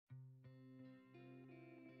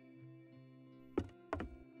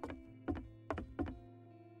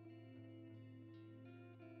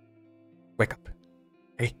Wake up.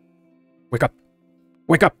 Hey, wake up.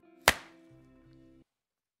 Wake up!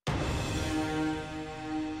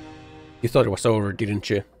 You thought it was over, didn't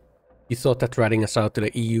you? You thought that ratting us out to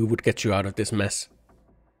the EU would get you out of this mess.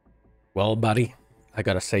 Well, buddy, I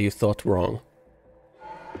gotta say you thought wrong.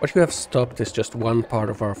 What you have stopped is just one part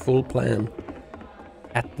of our full plan.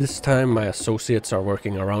 At this time, my associates are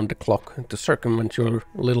working around the clock to circumvent your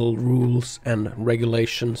little rules and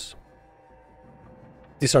regulations.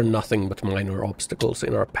 These are nothing but minor obstacles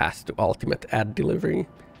in our path to ultimate ad delivery.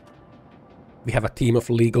 We have a team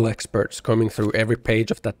of legal experts combing through every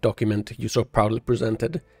page of that document you so proudly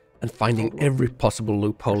presented and finding every possible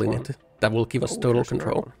loophole in it that will give us total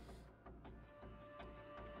control.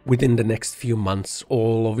 Within the next few months,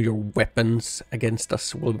 all of your weapons against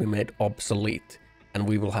us will be made obsolete, and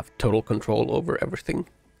we will have total control over everything.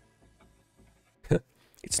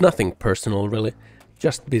 It's nothing personal, really,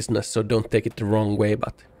 just business, so don't take it the wrong way,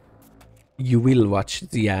 but you will watch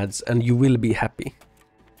the ads and you will be happy.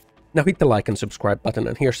 Now hit the like and subscribe button,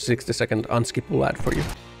 and here's a 60-second unskippable ad for you.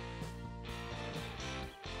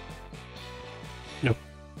 No.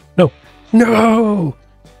 No. No!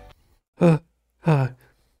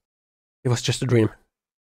 It was just a dream.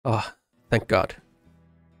 Ah, thank God.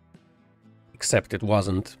 Except it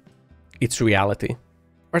wasn't. It's reality.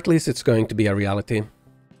 Or at least it's going to be a reality.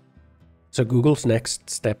 So Google's next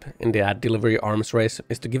step in the ad delivery arms race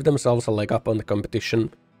is to give themselves a leg up on the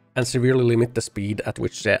competition and severely limit the speed at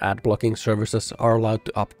which the ad blocking services are allowed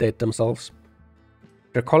to update themselves.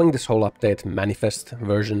 They're calling this whole update Manifest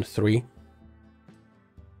version 3.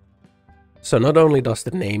 So not only does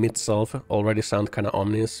the name itself already sound kinda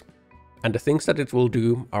ominous, and the things that it will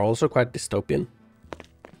do are also quite dystopian.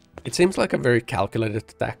 It seems like a very calculated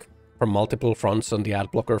attack from multiple fronts on the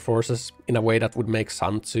ad blocker forces in a way that would make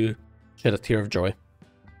Sun Tzu shed a tear of joy.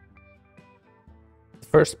 The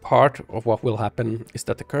first part of what will happen is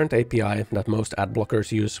that the current API that most ad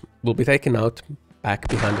blockers use will be taken out back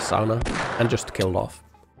behind the sauna and just killed off.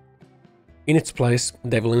 In its place,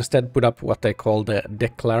 they will instead put up what they call the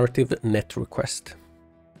declarative net request.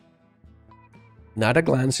 Now at a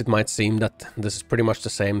glance it might seem that this is pretty much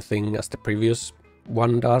the same thing as the previous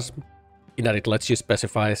one does, in that it lets you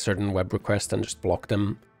specify certain web requests and just block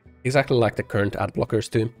them, exactly like the current ad blockers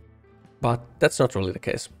do. But that's not really the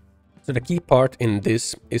case. So the key part in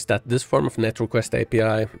this is that this form of net request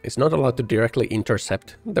API is not allowed to directly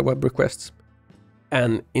intercept the web requests,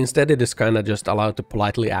 and instead it is kinda just allowed to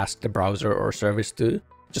politely ask the browser or service to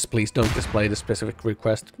just please don't display the specific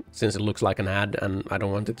request since it looks like an ad and I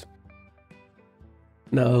don't want it.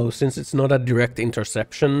 Now, since it's not a direct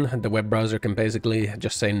interception, the web browser can basically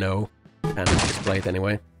just say no and display it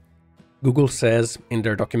anyway. Google says in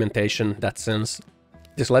their documentation that since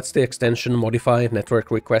this lets the extension modify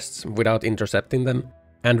network requests without intercepting them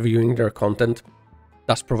and viewing their content,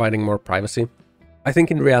 thus providing more privacy. I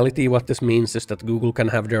think in reality what this means is that Google can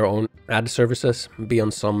have their own ad services be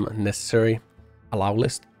on some necessary allow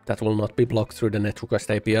list that will not be blocked through the net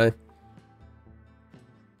request API.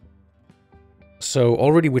 So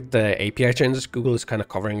already with the API changes, Google is kind of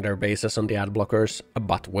covering their bases on the ad blockers,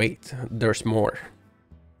 but wait, there's more.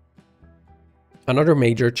 Another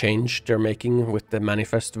major change they're making with the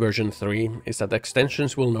Manifest version 3 is that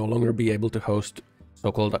extensions will no longer be able to host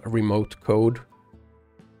so-called remote code.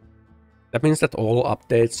 That means that all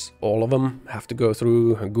updates, all of them, have to go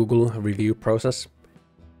through a Google review process.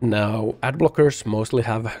 Now, ad blockers mostly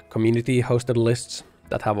have community-hosted lists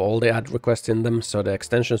that have all the ad requests in them, so the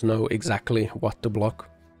extensions know exactly what to block.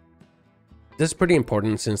 This is pretty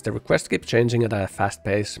important since the requests keep changing at a fast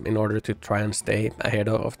pace in order to try and stay ahead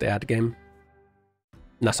of the ad game.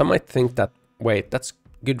 Now some might think that, wait, that's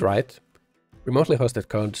good, right? Remotely hosted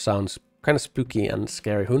code sounds kind of spooky and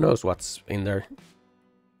scary, who knows what's in there?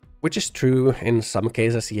 Which is true in some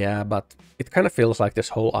cases, yeah, but it kind of feels like this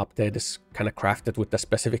whole update is kind of crafted with the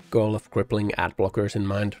specific goal of crippling ad blockers in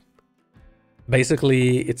mind.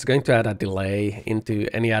 Basically, it's going to add a delay into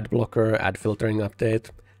any ad blocker ad filtering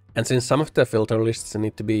update, and since some of the filter lists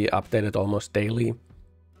need to be updated almost daily,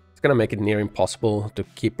 it's gonna make it near impossible to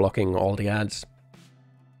keep blocking all the ads.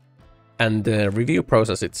 And the review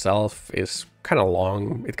process itself is kind of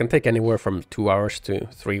long. It can take anywhere from 2 hours to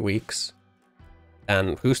 3 weeks.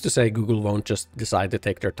 And who's to say Google won't just decide to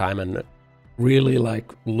take their time and really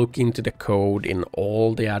look into the code in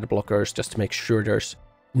all the ad blockers just to make sure there's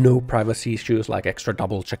no privacy issues, like extra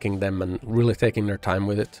double checking them and really taking their time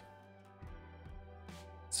with it.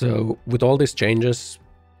 So with all these changes,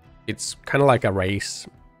 it's kind of like a race,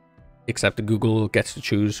 except Google gets to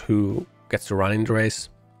choose who gets to run in the race.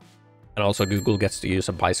 And also Google gets to use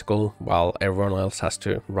a bicycle while everyone else has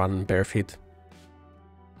to run bare feet.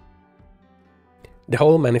 The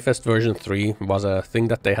whole manifest version 3 was a thing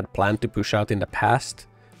that they had planned to push out in the past,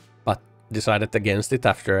 but decided against it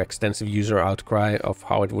after extensive user outcry of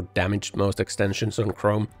how it would damage most extensions on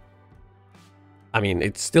Chrome. I mean,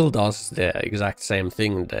 it still does the exact same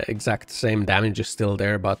thing, the exact same damage is still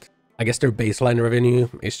there, but I guess their baseline revenue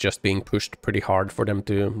is just being pushed pretty hard for them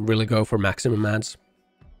to really go for maximum ads.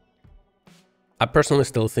 I personally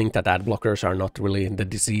still think that ad blockers are not really the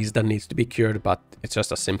disease that needs to be cured, but it's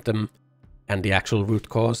just a symptom, and the actual root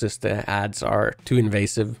cause is the ads are too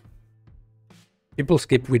invasive. People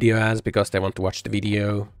skip video ads because they want to watch the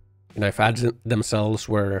video. You know, if ads themselves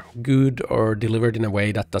were good or delivered in a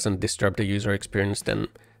way that doesn't disturb the user experience, then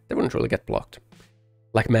they wouldn't really get blocked.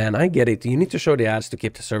 Like, man, I get it. You need to show the ads to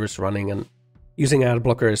keep the service running, and using ad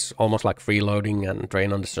blocker is almost like freeloading and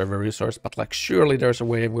drain on the server resource, but like, surely there's a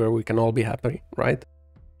way where we can all be happy, right?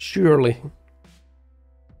 Surely.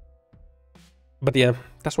 But yeah,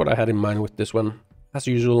 that's what I had in mind with this one. As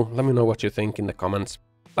usual, let me know what you think in the comments.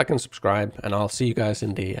 Like and subscribe, and I'll see you guys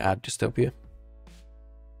in the ad dystopia.